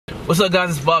What's up,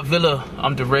 guys? It's VibeVilla.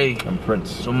 I'm DeRay. I'm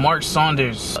Prince. So Mark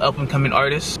Saunders, up and coming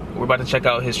artist. We're about to check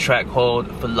out his track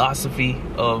called Philosophy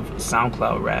of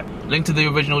SoundCloud Rap. Link to the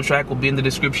original track will be in the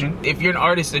description. If you're an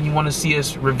artist and you want to see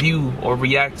us review or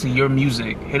react to your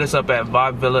music, hit us up at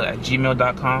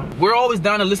VibeVilla@gmail.com. We're always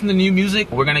down to listen to new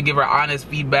music. We're gonna give our honest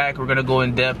feedback. We're gonna go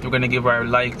in depth. We're gonna give our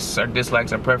likes, our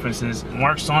dislikes, our preferences.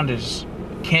 Mark Saunders.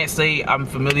 Can't say I'm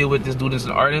familiar with this dude as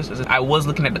an artist. I was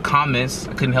looking at the comments,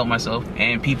 I couldn't help myself,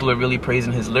 and people are really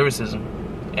praising his lyricism.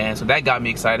 And so that got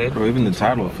me excited. Bro, even the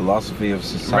title, Philosophy of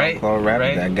SoundCloud Rap,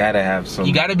 that gotta have some...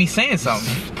 You gotta be saying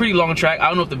something. Pretty long track. I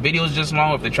don't know if the video is just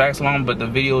long or if the track's long, but the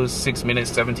video is 6 minutes,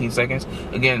 17 seconds.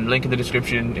 Again, link in the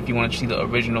description if you want to see the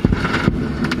original.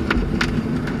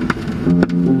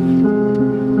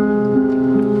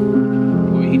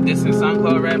 Well, he dissing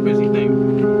SoundCloud rappers, you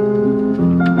think?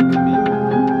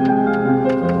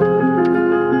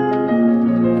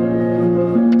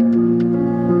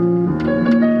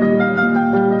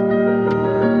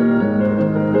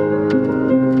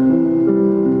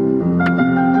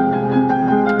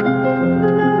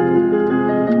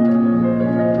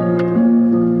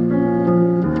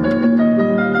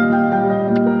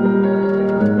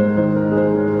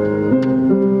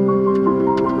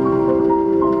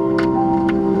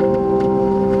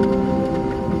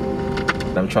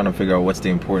 I'm trying to figure out what's the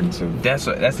importance of... That's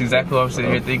exactly what I'm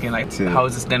sitting here thinking, like, how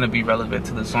is this gonna be relevant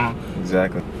to the song?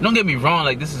 Exactly. Don't get me wrong,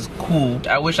 like, this is cool.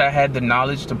 I wish I had the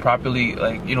knowledge to properly,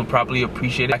 like, you know, properly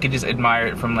appreciate it. I could just admire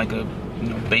it from like a, you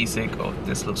know, basic, oh,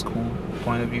 this looks cool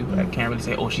point of view. I can't really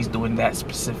say, oh, she's doing that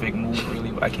specific move,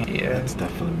 really. I can't, yeah. That's the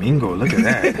flamingo, look at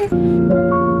that.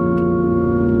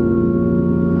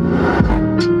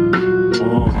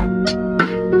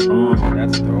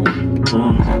 That's dope.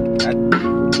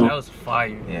 That was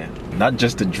fire. Yeah, not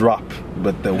just the drop,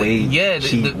 but the way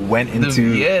she went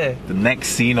into the next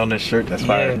scene on the shirt. That's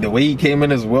fire. The way he came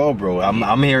in as well, bro.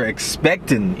 I'm here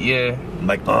expecting. Yeah.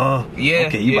 Like,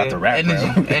 okay, you about to rap,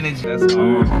 energy, bro. Energy. That's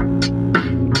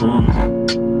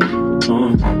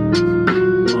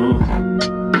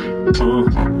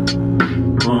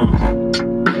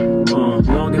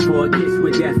Longing for a kiss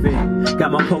with deafin'.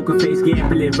 Got my poker face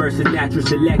gambling versus natural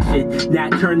selection.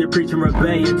 Not turn to preaching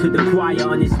rebellion to the choir,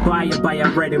 uninspired by our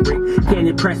rhetoric. Can't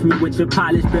impress me with your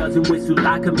polished bells and whistles.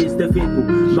 I convince the fickle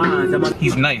minds.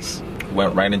 He's nice.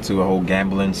 Went right into a whole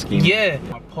gambling scheme. Yeah.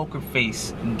 My poker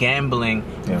face gambling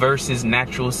versus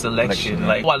natural selection.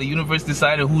 Like, while the universe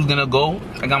decided who's gonna go,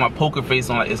 I got my poker face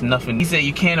on like it's nothing. He said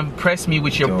you can't impress me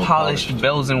with your polished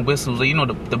bells and whistles. Like, you know,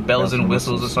 the bells and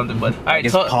whistles or something. But all right,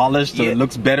 it's polished, so it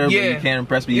looks better, but you can't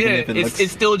impress me even if it looks...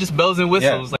 It's still just bells and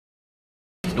whistles. Like,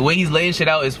 the way he's laying shit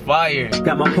out is fire.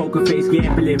 Got my poker face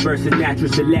gambling versus natural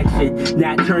selection.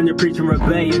 Not turn to preaching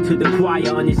rebellion to the choir,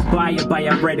 uninspired by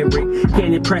our rhetoric.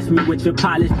 Can't impress me with your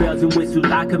polished bells and whistles.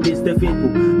 I convince the fickle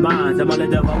minds. I'm all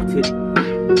devoted.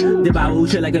 Devour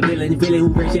shit like a villain who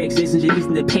breaks your existence,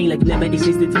 releasing the pain like never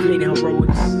existed, deflating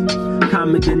heroics.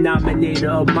 Common denominator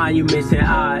of monuments and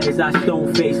I is our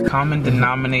stone face. Common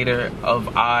denominator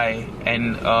of I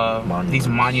and these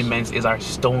monuments is our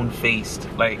stone faced.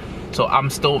 Like, so I'm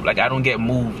stone, like I don't get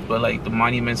moved, but like the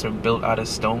monuments are built out of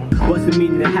stone. What's the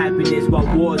meaning of happiness while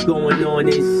war's going on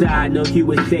inside? No, you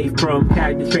was safe from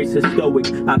character traits of stoic.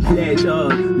 I pledge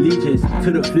allegiance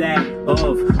to the flag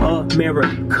of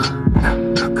America.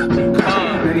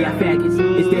 Dirty faggots,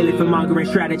 it's daily for mongering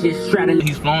strategists, straddling.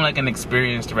 He's flown like an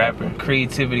experienced rapper.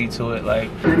 Creativity to it, like.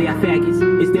 Dirty faggots,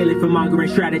 it's daily for mongering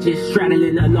strategists,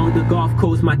 straddling along the Gulf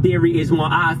Coast. My theory is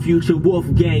one eye future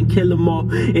Wolfgang, kill them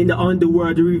all in the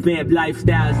underworld to revamp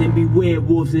lifestyles and be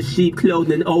werewolves in sheep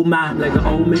clothing. Oh my, like an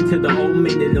omen to the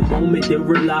omen. In the moment they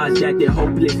realize that they're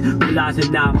hopeless,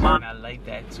 realizing not mine. I like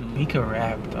that too. He can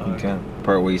rap, dog. Okay.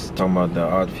 Part where he's talking about the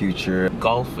odd future.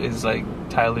 Golf is like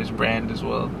Tyler's brand as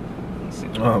well.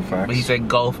 Oh, facts. But he said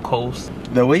Gulf Coast.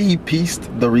 The way he pieced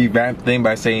the revamp thing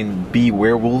by saying be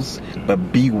werewolves,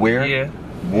 but beware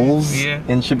wolves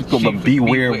in sheep's clothing, but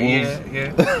beware wolves.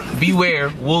 Beware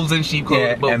wolves in sheep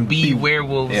clothing, but be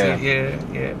werewolves.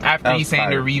 After he's saying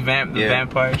to revamp the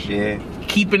vampires.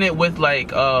 Keeping it with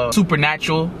like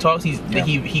supernatural talks,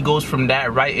 he goes from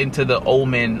that right into the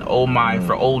omen, oh my,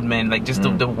 for old men, like just the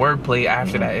wordplay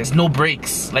after that. It's no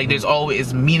breaks, like there's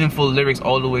always meaningful lyrics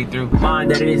all the way through.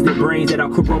 Mind that it is the brains that are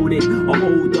corroded, a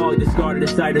old dog discarded the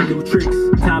sight of new tricks.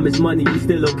 Time is money, you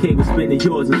still okay with spending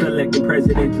yours and selecting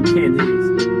presidential candidates.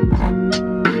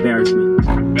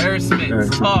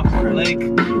 Embarrassment. Talk,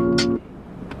 like.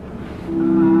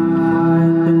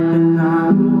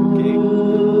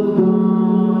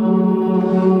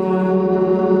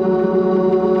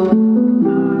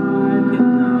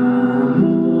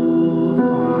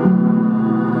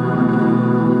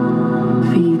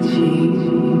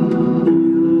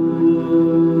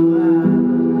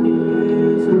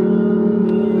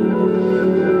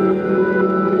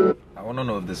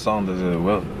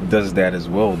 does that as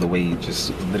well. The way he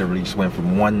just literally just went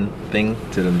from one thing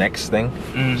to the next thing,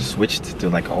 switched to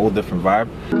like a whole different vibe.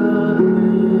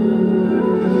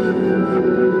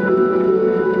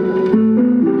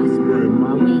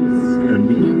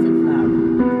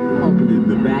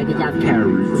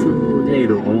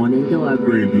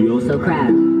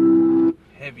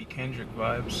 Heavy Kendrick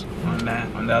vibes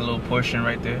on that little portion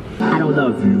right there. I don't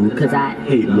love you because I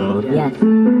hate love. Yes. Yes,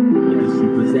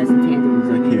 you possess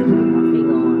intangibles I can't put my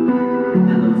finger on.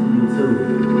 I love you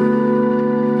too.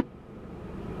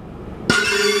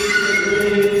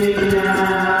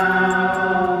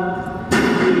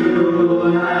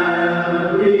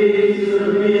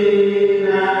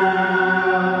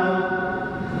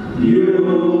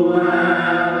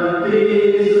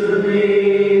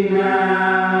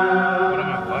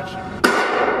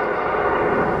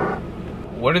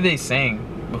 What are they saying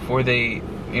before they,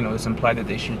 you know, it's implied that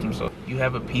they shoot themselves? You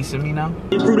have a piece of me now?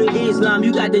 Fruit of Islam,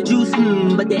 you got the juice,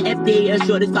 but the FDA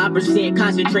assured is 5%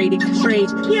 concentrated. Strange,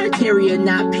 you're a terrier,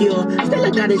 not pure. Still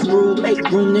I got his rule, make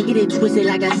room to get it twisted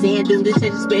like I sand dune. This is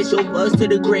a special buzz to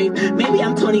the grave. Maybe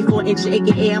I'm 24-inch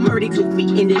AKA, I'm already 2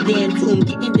 feet in the damn tomb.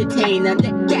 Getting detained, I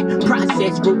let that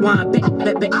process rewind back.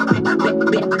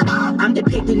 I'm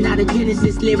depicting not a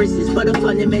Genesis lyricist, but a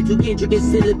fundamental intricate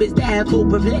syllabus that have full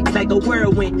perplexed like a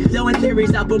whirlwind. Blowing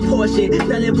theories out proportion,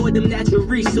 nulling for them natural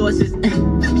resources.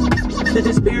 The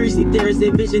conspiracy theorists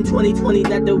envision 2020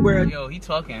 that the world. Yo, he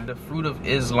talking the fruit of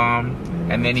Islam,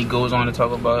 and then he goes on to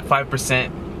talk about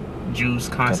 5% Jews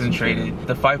concentrated.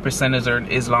 The 5%ers are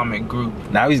an Islamic group.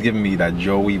 Now he's giving me that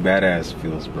Joey Badass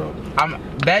feels, bro. I'm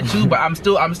that too, but I'm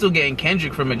still getting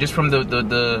Kendrick from it, just from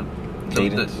the Y'all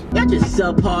just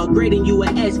subpar, grading you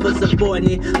an S for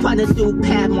subordinate. Find a new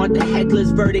path, mark the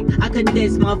heckler's verdict. I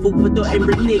condense my food for thought and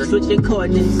renege, switching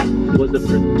coordinates. Was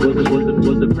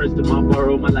the prince to my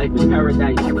borough, my life is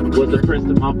paradise. Was the prince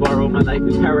to my borough, my life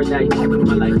is paradise.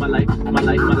 My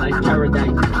life,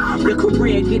 paradise. Your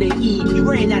career get an E, you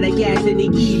ran out of gas and the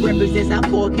E represents our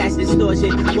forecast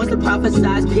distortion. Once the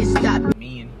prophesized piss stop.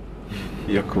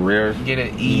 Your career get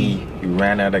an E. You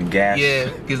ran out of gas. Yeah,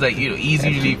 because like, you know, E's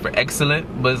usually for excellent,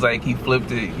 but it's like he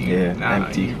flipped it.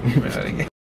 Empty.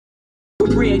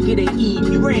 Career get an E.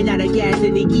 You ran out of gas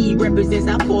and the E represents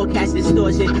our forecast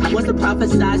distortion. Once the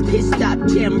prophesized piss stop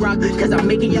jam rock, cause I'm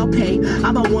making y'all pay.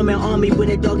 I'm a woman army with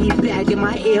a doggy bag in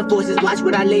my Air Forces. Watch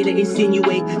what I later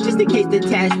insinuate, just in case the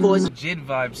task force. Jid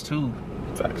vibes too.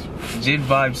 Facts. Jid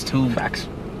vibes too.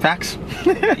 Facts.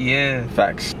 Yeah.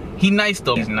 Facts. He nice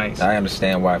though. He's nice. I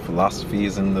understand why philosophy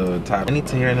is in the top. I need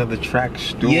to hear another track.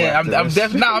 Yeah,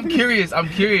 I'm curious. I'm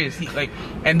curious.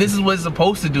 And this is what it's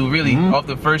supposed to do, really, off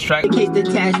the first track. In case the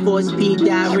task force speed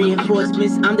dial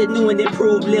reinforcements, I'm the new and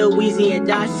improved Lil Wayne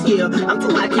and here. I'm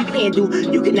too hot to handle.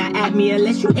 You cannot at me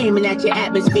unless you aiming at your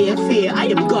atmosphere. Fear, I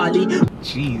am godly.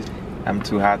 Jeez. I'm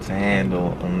too hot to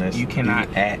handle unless you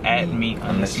cannot at me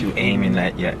unless you aiming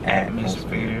at your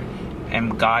atmosphere.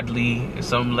 Am godly,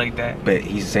 something like that. But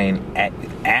he's saying at,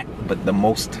 but the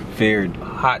most feared.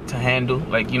 Hot to handle,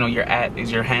 like, you know, your at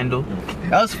is your handle.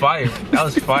 That was fire. That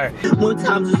was fire. One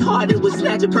time was hard, it was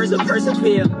snatch a person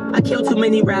persevere. I killed too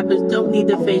many rappers, don't need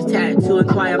the face tag to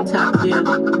inquire I'm top tier.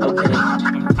 Okay.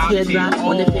 Teardrops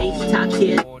on the face, top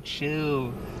tier. Oh,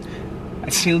 chill. I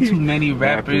kill too many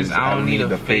rappers, I don't need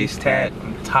a face tag.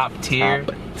 I'm top tier.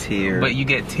 Top tier. But you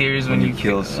get tears when you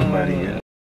kill somebody.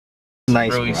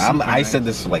 Nice, bro. I said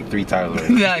this like 3 times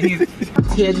already. Yeah, he's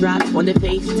teardrops on the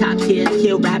face, top tier,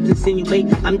 kill raps, insinuate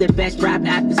I'm the best rap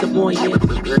after some more years.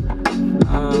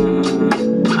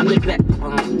 I'm the best.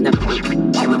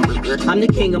 I'm the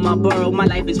king of my borough, my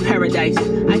life is paradise.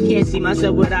 I can't see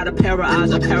myself without a pair of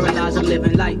eyes, or paralyzed, I'm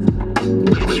living life. I'm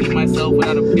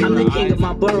the king of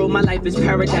my borough, my life is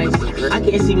paradise. I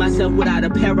can't see myself without a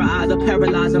pair of eyes, or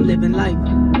paralyzed, I'm living life.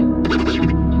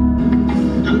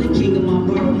 I'm the king of my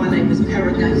borough, my life is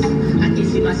paradise. I can't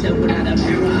see myself without a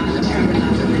pair of eyes, or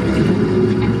paralyzed, I'm living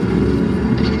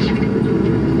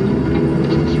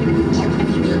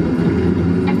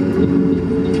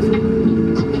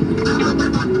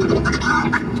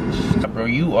life. Bro,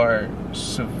 you are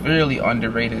severely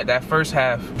underrated. That first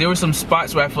half, there were some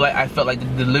spots where I felt like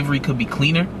the delivery could be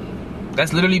cleaner.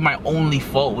 That's literally my only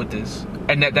fault with this.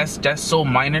 And that's so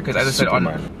minor, because as I said,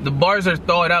 the bars are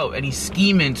thought out, and he's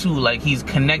scheming too. Like, he's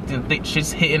connecting,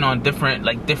 shit's hitting on different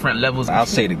levels. I'll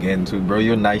say it again too, bro.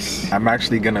 You're nice. I'm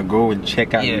actually gonna go and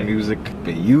check out your music.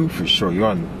 But you, for sure, you're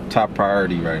on top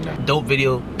priority right now. Dope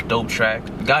video, dope track.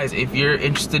 Guys, if you're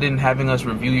interested in having us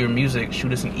review your music,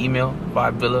 shoot us an email,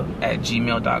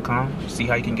 VibeVilla@gmail.com. See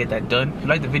how you can get that done. If you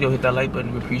like the video, hit that like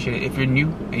button. We appreciate it. If you're new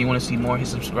and you want to see more, hit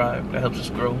subscribe. That helps us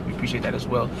grow. We appreciate that as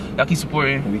well. Y'all keep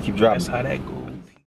supporting. And we keep dropping. That's how that goes.